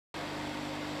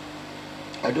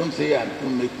I don't say I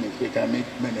don't make mistakes, I make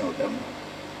many of them.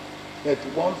 But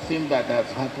one thing that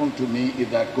has happened to me is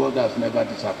that God has never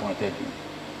disappointed me.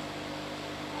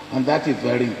 And that is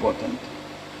very important.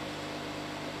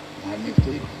 My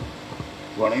mistake.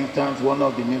 For instance, one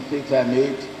of the mistakes I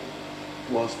made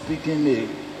was picking a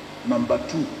number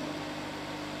 2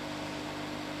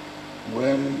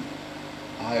 when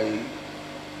I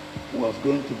was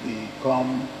going to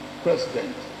become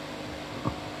president.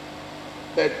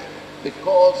 But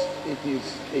because it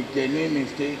is a genuine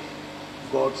mistake,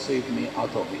 God saved me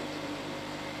out of it.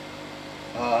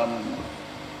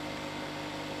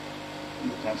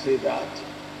 You can say that.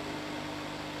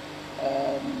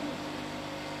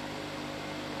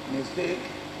 Mistake.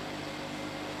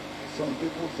 Some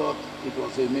people thought it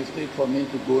was a mistake for me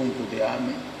to go into the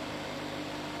army.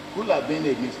 Could have been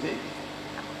a mistake.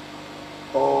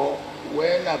 Or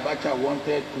when Abacha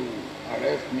wanted to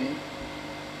arrest me,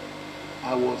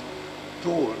 I was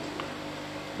told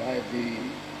by the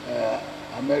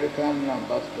American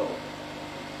ambassador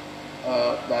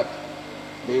that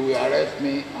they will arrest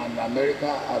me and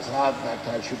America has heard that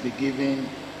I should be given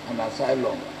an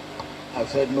asylum. I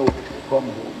said no, come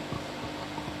home.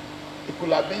 It could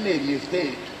have been a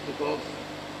mistake because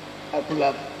I could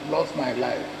have lost my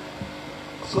life.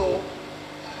 So,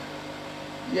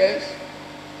 yes,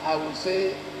 I would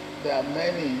say there are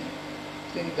many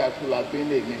things that could have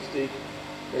been a mistake,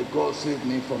 but God saved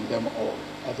me from them all.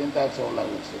 I think that's all I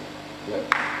would say. Yeah.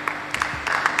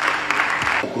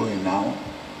 Going now,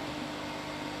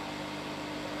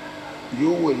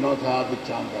 you will not have the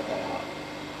chance that I have.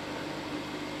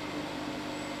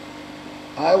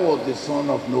 I was the son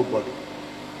of nobody.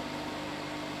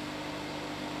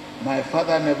 My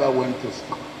father never went to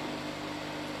school.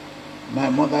 My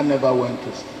mother never went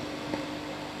to school.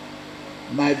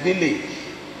 My village,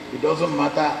 it doesn't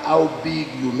matter how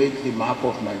big you make the map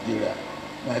of Nigeria,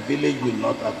 my village will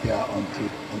not appear on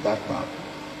that map.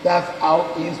 That's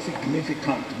how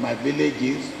insignificant my village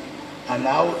is and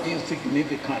how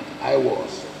insignificant I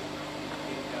was.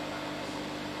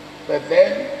 But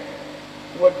then,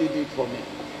 what did it for me?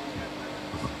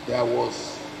 There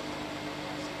was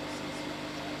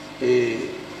a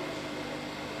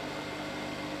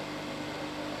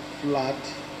flat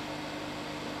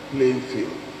playing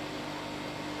field.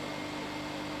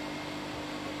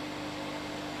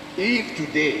 If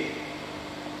today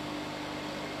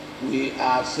we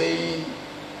are saying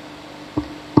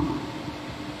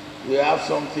we have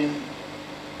something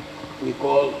we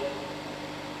call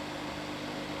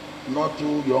not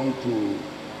too young to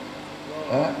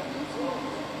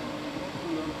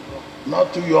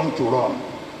not too young to run,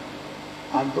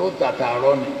 and those that are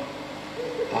running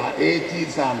are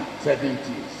 80s and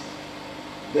 70s,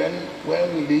 then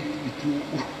when will it be too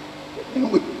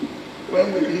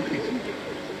when will it be too?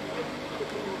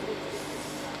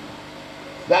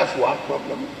 That's one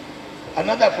problem.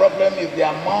 Another problem is the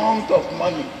amount of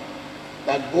money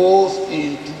that goes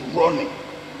into running.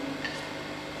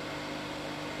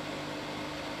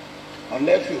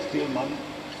 Unless you steal money,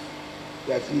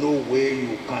 there's no way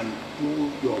you can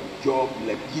do your job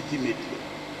legitimately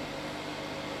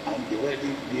and be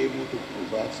ready to be able to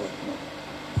provide something.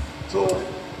 So,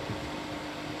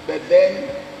 but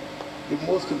then the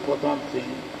most important thing,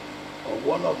 or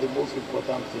one of the most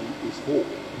important things, is hope.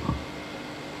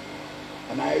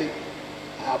 And I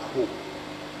have hope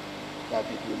that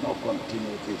it will not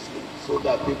continue this way, so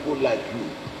that people like you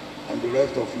and the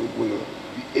rest of you will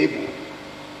be able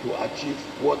to achieve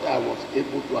what I was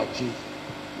able to achieve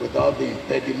without the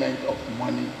impediment of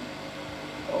money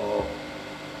or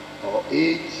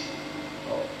age.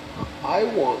 I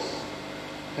was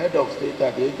head of state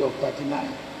at the age of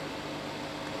 39.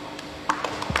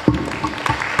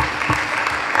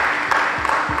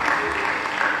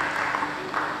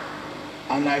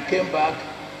 And I came back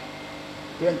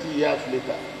 20 years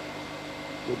later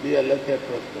to be elected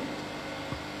president.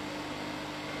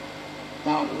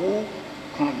 Now, who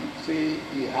can say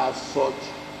he has such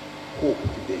hope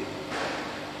today?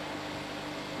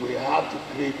 We have to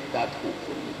create that hope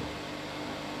for you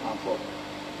and for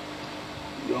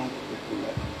young people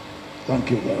like you. Thank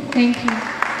you very much. Thank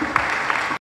you.